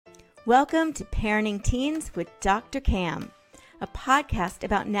Welcome to Parenting Teens with Dr. Cam, a podcast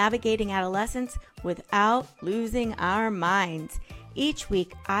about navigating adolescence without losing our minds. Each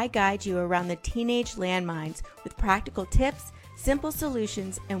week, I guide you around the teenage landmines with practical tips, simple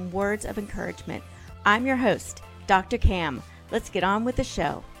solutions, and words of encouragement. I'm your host, Dr. Cam. Let's get on with the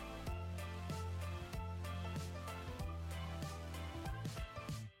show.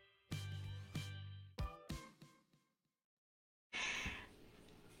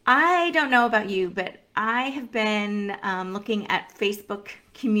 I don't know about you, but I have been looking at Facebook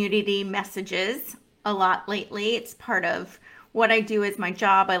community messages a lot lately. It's part of what I do as my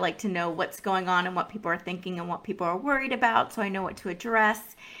job. I like to know what's going on and what people are thinking and what people are worried about, so I know what to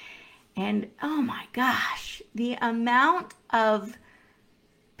address. And oh my gosh, the amount of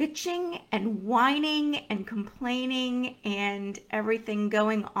bitching and whining and complaining and everything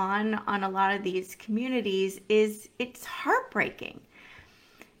going on a lot of these communities it's heartbreaking.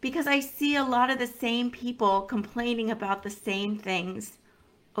 Because I see a lot of the same people complaining about the same things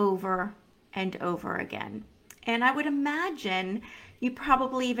over and over again. And I would imagine you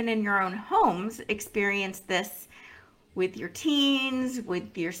probably even in your own homes experience this with your teens,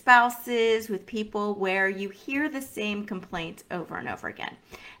 with your spouses, with people where you hear the same complaints over and over again.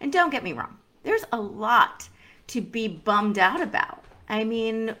 And don't get me wrong, there's a lot to be bummed out about. I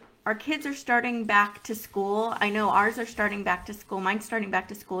mean, our kids are starting back to school. I know ours are starting back to school. Mine's starting back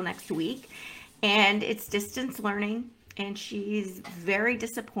to school next week. And it's distance learning. And she's very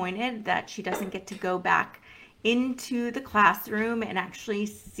disappointed that she doesn't get to go back into the classroom and actually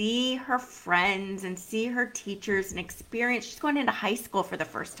see her friends and see her teachers and experience. She's going into high school for the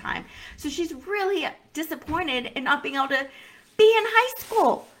first time. So she's really disappointed in not being able to be in high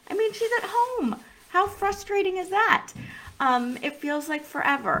school. I mean, she's at home. How frustrating is that? It feels like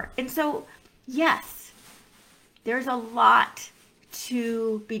forever. And so, yes, there's a lot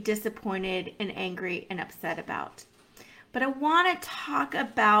to be disappointed and angry and upset about. But I want to talk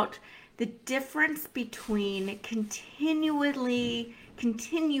about the difference between continually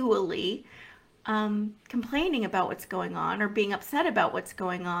complaining about what's going on or being upset about what's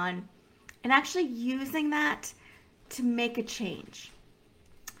going on and actually using that to make a change.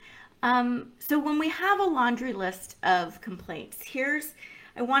 So when we have a laundry list of complaints,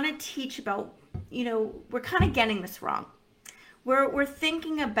 I want to teach about, we're kind of getting this wrong. We're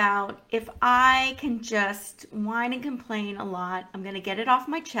thinking about if I can just whine and complain a lot, I'm going to get it off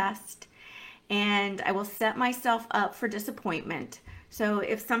my chest and I will set myself up for disappointment. So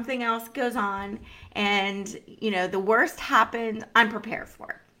if something else goes on and, the worst happens, I'm prepared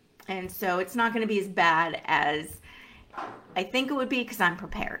for it. And so it's not going to be as bad as I think it would be because I'm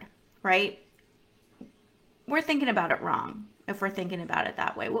prepared. Right? We're thinking about it wrong if we're thinking about it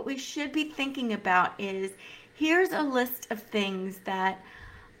that way. What we should be thinking about is, here's a list of things that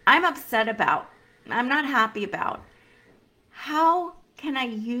I'm upset about, I'm not happy about. How can I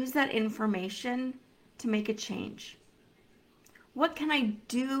use that information to make a change? What can I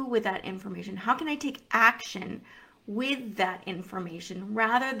do with that information? How can I take action with that information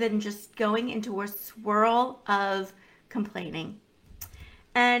rather than just going into a swirl of complaining?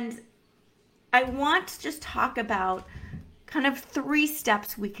 And I want to just talk about kind of 3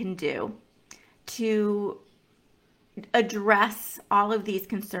 steps we can do to address all of these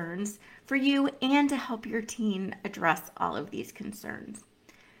concerns for you and to help your teen address all of these concerns.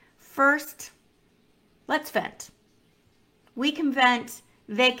 First, let's vent. We can vent,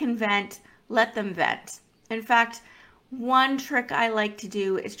 they can vent, let them vent. In fact, one trick I like to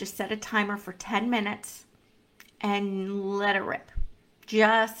do is just set a timer for 10 minutes and let it rip.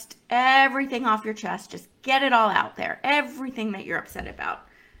 Just everything off your chest. Just get it all out there. Everything that you're upset about.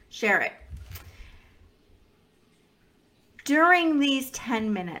 Share it. During these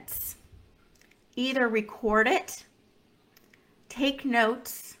 10 minutes, either record it, take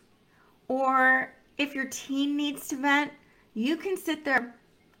notes, or if your teen needs to vent, you can sit there,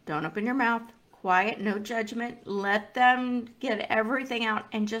 don't open your mouth, quiet, no judgment. Let them get everything out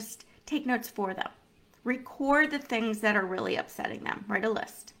and just take notes for them. Record the things that are really upsetting them. Write a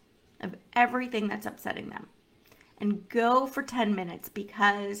list of everything that's upsetting them. And go for 10 minutes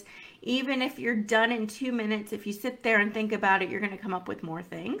because even if you're done in 2 minutes, if you sit there and think about it, you're going to come up with more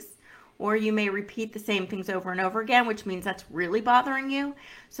things. Or you may repeat the same things over and over again, which means that's really bothering you.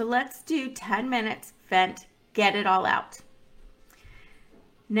 So let's do 10 minutes, vent, get it all out.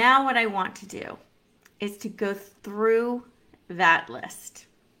 Now what I want to do is to go through that list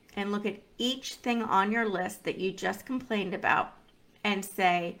and look at each thing on your list that you just complained about and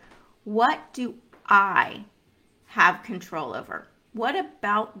say, what do I have control over? What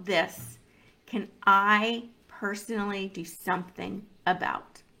about this can I personally do something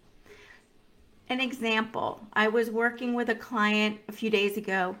about? an example. I was working with a client a few days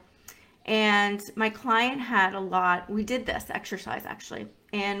ago, and my client had we did this exercise actually,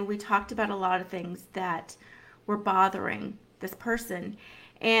 and we talked about a lot of things that were bothering this person.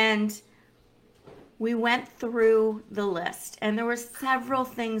 And we went through the list, and there were several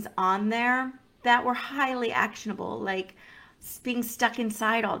things on there that were highly actionable, like being stuck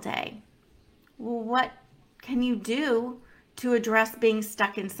inside all day. Well, what can you do to address being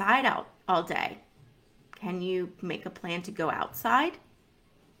stuck inside all day? Can you make a plan to go outside?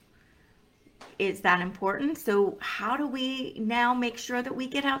 Is that important? So how do we now make sure that we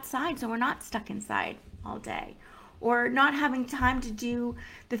get outside so we're not stuck inside all day or not having time to do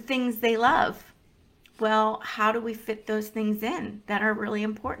the things they love? Well, how do we fit those things in that are really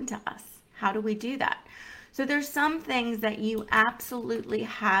important to us? How do we do that? So there's some things that you absolutely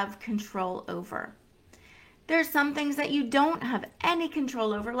have control over. There's some things that you don't have any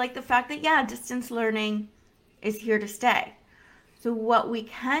control over, like the fact that, yeah, distance learning is here to stay. So what we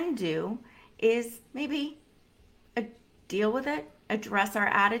can do is maybe deal with it, address our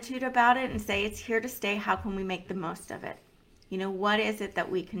attitude about it, and say it's here to stay. How can we make the most of it? What is it that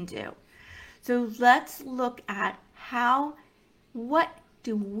we can do? So let's look at what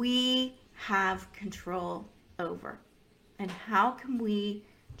do we have control over, and how can we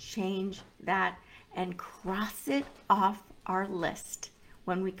change that and cross it off our list.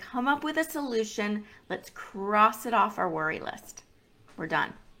 When we come up with a solution, let's cross it off our worry list. We're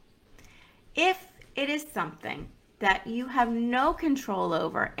done. If it is something that you have no control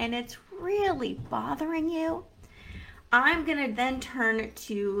over and it's really bothering you, I'm going to then turn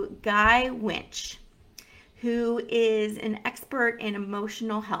to Guy Winch, who is an expert in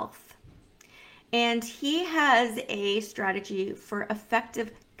emotional health. And he has a strategy for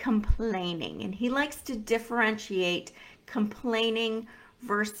effective complaining. And he likes to differentiate complaining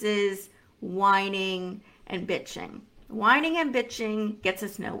versus whining and bitching. Whining and bitching gets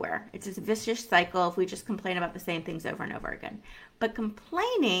us nowhere. It's a vicious cycle if we just complain about the same things over and over again. But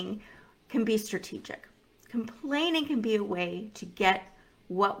complaining can be strategic. Complaining can be a way to get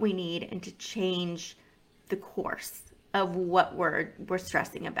what we need and to change the course of what we're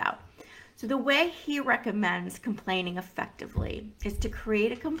stressing about. So the way he recommends complaining effectively is to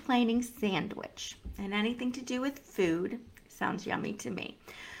create a complaining sandwich. And anything to do with food sounds yummy to me.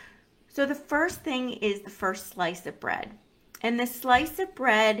 So the first thing is the first slice of bread. And the slice of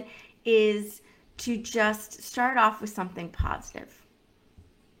bread is to just start off with something positive.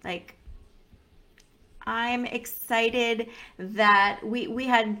 Like, I'm excited that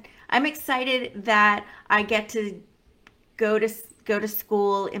I'm excited that I get to go to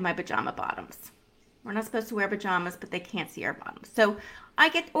school in my pajama bottoms. We're not supposed to wear pajamas, but they can't see our bottoms. So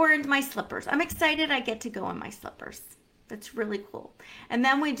or in my slippers. I'm excited I get to go in my slippers. That's really cool. And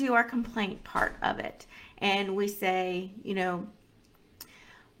then we do our complaint part of it. And we say,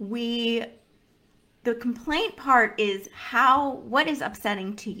 the complaint part is what is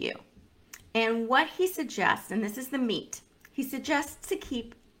upsetting to you? And what he suggests, and this is the meat, he suggests to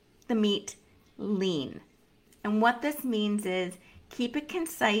keep the meat lean. And what this means is keep it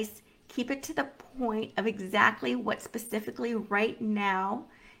concise, keep it to the point of exactly what specifically right now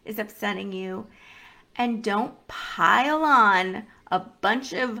is upsetting you, and don't pile on a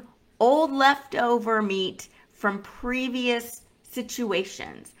bunch of old leftover meat from previous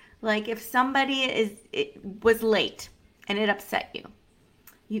situations. Like if somebody was late and it upset you,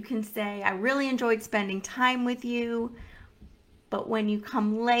 you can say, I really enjoyed spending time with you, but when you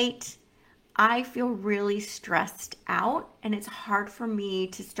come late, I feel really stressed out and it's hard for me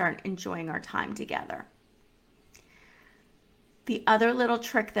to start enjoying our time together. The other little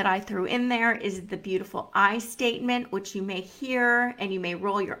trick that I threw in there is the beautiful I statement, which you may hear and you may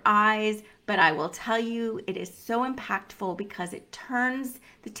roll your eyes, but I will tell you it is so impactful because it turns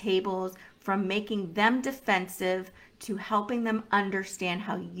the tables from making them defensive to helping them understand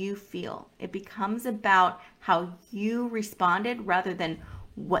how you feel. It becomes about how you responded rather than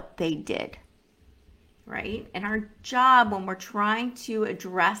what they did, right? And our job when we're trying to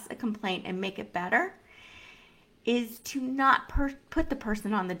address a complaint and make it better is to not put the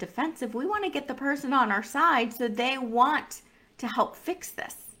person on the defensive. We want to get the person on our side so they want to help fix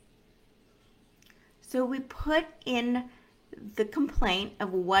this. So we put in the complaint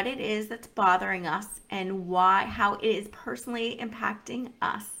of what it is that's bothering us and how it is personally impacting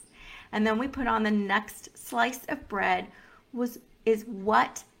us. And then we put on the next slice of bread is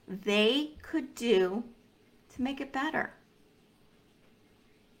what they could do to make it better.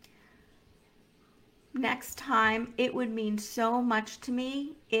 Next time, it would mean so much to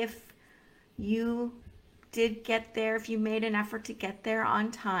me if you did get there, if you made an effort to get there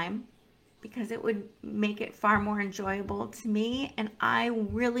on time. because it would make it far more enjoyable to me, and I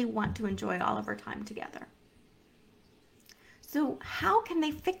really want to enjoy all of our time together. So how can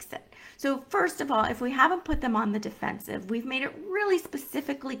they fix it? So first of all, if we haven't put them on the defensive, we've made it really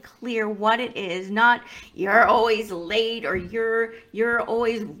specifically clear what it is, not you're always late, or you're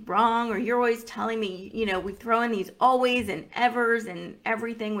always wrong, or you're always telling me, we throw in these always and evers and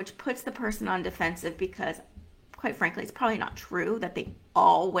everything, which puts the person on defensive, because quite frankly, it's probably not true that they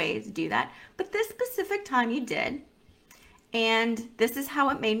always do that. But this specific time you did, and this is how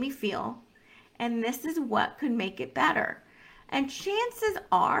it made me feel, and this is what could make it better. And chances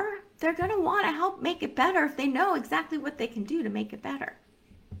are they're going to want to help make it better if they know exactly what they can do to make it better.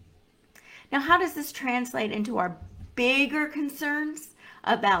 Now, how does this translate into our bigger concerns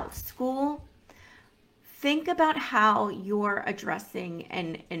about school? Think about how you're addressing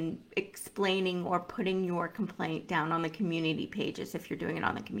and explaining or putting your complaint down on the community pages, if you're doing it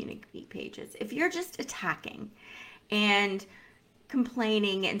on the community pages. If you're just attacking and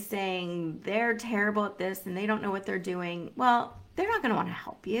complaining and saying they're terrible at this and they don't know what they're doing, well, they're not going to want to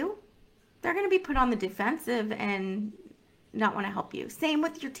help you. They're going to be put on the defensive and not want to help you. Same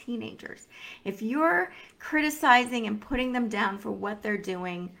with your teenagers. If you're criticizing and putting them down for what they're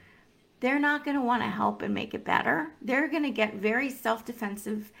doing, they're not going to want to help and make it better. They're going to get very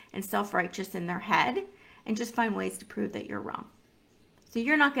self-defensive and self-righteous in their head and just find ways to prove that you're wrong. So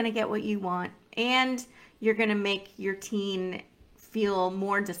you're not going to get what you want, and you're going to make your teen feel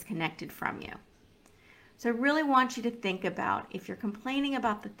more disconnected from you. So I really want you to think about, if you're complaining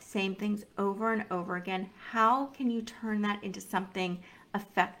about the same things over and over again, how can you turn that into something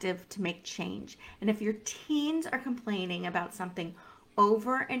effective to make change? And if your teens are complaining about something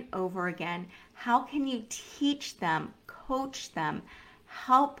over and over again, how can you teach them, coach them,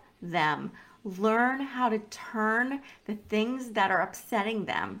 help them learn how to turn the things that are upsetting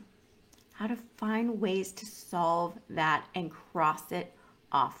them, how to find ways to solve that and cross it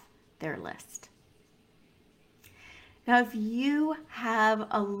off their list? Now, if you have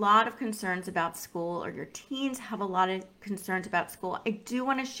a lot of concerns about school, or your teens have a lot of concerns about school, I do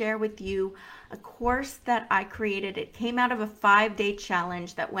want to share with you a course that I created. It came out of a 5-day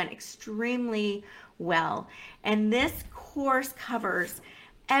challenge that went extremely well. And this course covers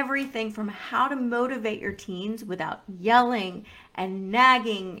everything from how to motivate your teens without yelling and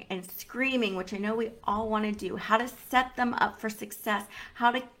nagging and screaming, which I know we all want to do, how to set them up for success, how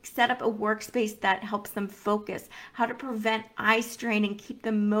to set up a workspace that helps them focus, how to prevent eye strain and keep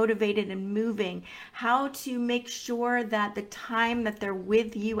them motivated and moving, how to make sure that the time that they're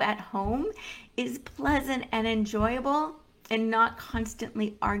with you at home is pleasant and enjoyable and not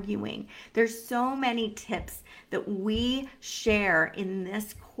constantly arguing. There's so many tips that we share in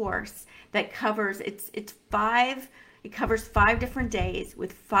this course that covers it covers 5 different days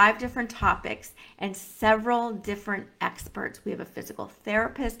with 5 different topics and several different experts. We have a physical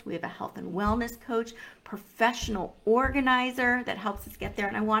therapist, we have a health and wellness coach, professional organizer that helps us get there.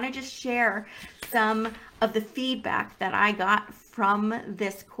 And I want to just share some of the feedback that I got from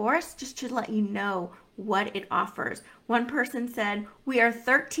this course, just to let you know what it offers. One person said, "We are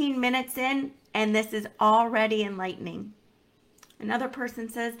 13 minutes in and this is already enlightening." Another person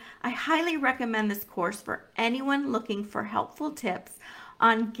says, "I highly recommend this course for anyone looking for helpful tips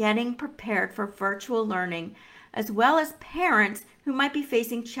on getting prepared for virtual learning, as well as parents who might be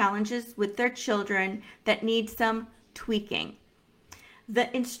facing challenges with their children that need some tweaking.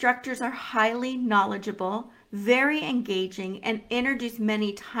 The instructors are highly knowledgeable, very engaging, and introduce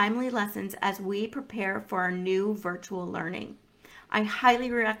many timely lessons as we prepare for our new virtual learning. I highly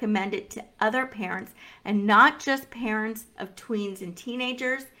recommend it to other parents, and not just parents of tweens and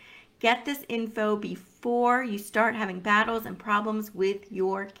teenagers. Get this info before you start having battles and problems with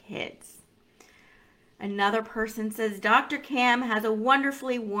your kids." Another person says, "Dr. Cam has a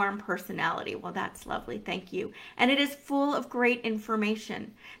wonderfully warm personality." Well, that's lovely. Thank you. "And it is full of great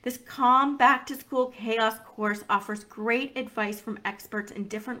information. This calm back-to-school chaos course offers great advice from experts in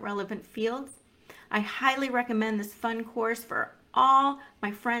different relevant fields. I highly recommend this fun course for all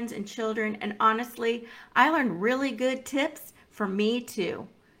my friends and children. And honestly, I learned really good tips for me too.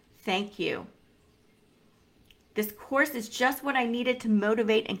 Thank you. This course is just what I needed to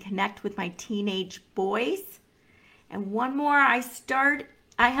motivate and connect with my teenage boys." And one more, I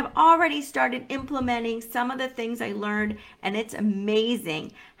have already started implementing some of the things I learned, and it's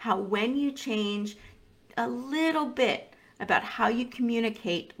amazing how when you change a little bit about how you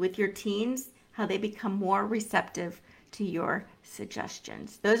communicate with your teens, how they become more receptive to your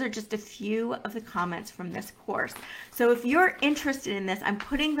suggestions. Those are just a few of the comments from this course. So if you're interested in this, I'm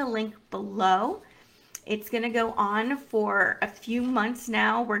putting the link below. It's going to go on for a few months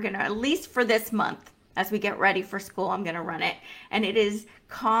now. We're going to, at least for this month, as we get ready for school, I'm going to run it. And it is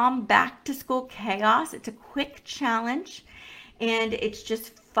Calm Back to School Chaos. It's a quick challenge, and it's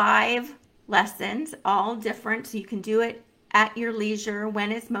just 5 lessons, all different. So you can do it at your leisure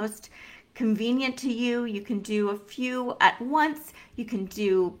when it's most convenient to you. You can do a few at once. You can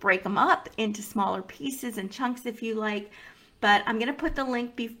break them up into smaller pieces and chunks if you like. But I'm going to put the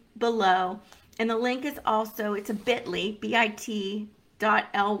link below. And the link is also, it's a bit.ly, bit.ly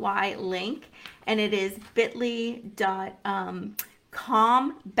link. And it is bit.ly.com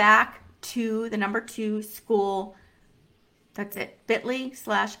back to the number 2 school. That's it.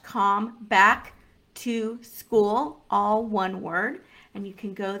 bit.ly/com back to school, all one word. And you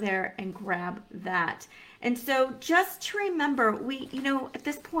can go there and grab that. And so just to remember, at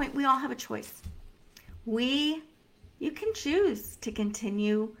this point, we all have a choice. You can choose to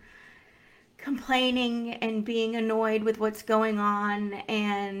continue complaining and being annoyed with what's going on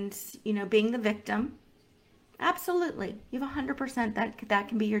and, being the victim. Absolutely. You have 100% that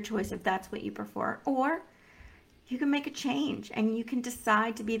can be your choice if that's what you prefer. Or you can make a change and you can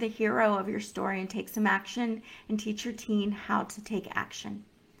decide to be the hero of your story and take some action and teach your teen how to take action.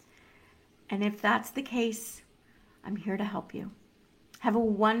 And if that's the case, I'm here to help you. Have a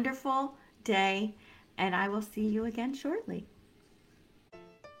wonderful day, and I will see you again shortly.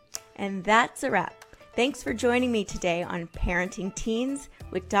 And that's a wrap. Thanks for joining me today on Parenting Teens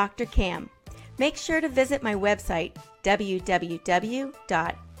with Dr. Cam. Make sure to visit my website,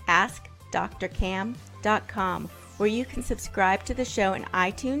 www.askdrcam.com, where you can subscribe to the show in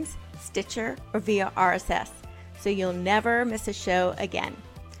iTunes, Stitcher, or via RSS, so you'll never miss a show again.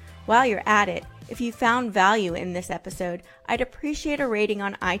 While you're at it, if you found value in this episode, I'd appreciate a rating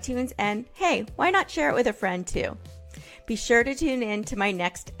on iTunes, and hey, why not share it with a friend too? Be sure to tune in to my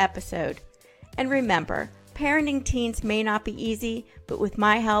next episode. And remember, parenting teens may not be easy, but with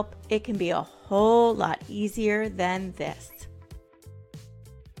my help, it can be a whole lot easier than this.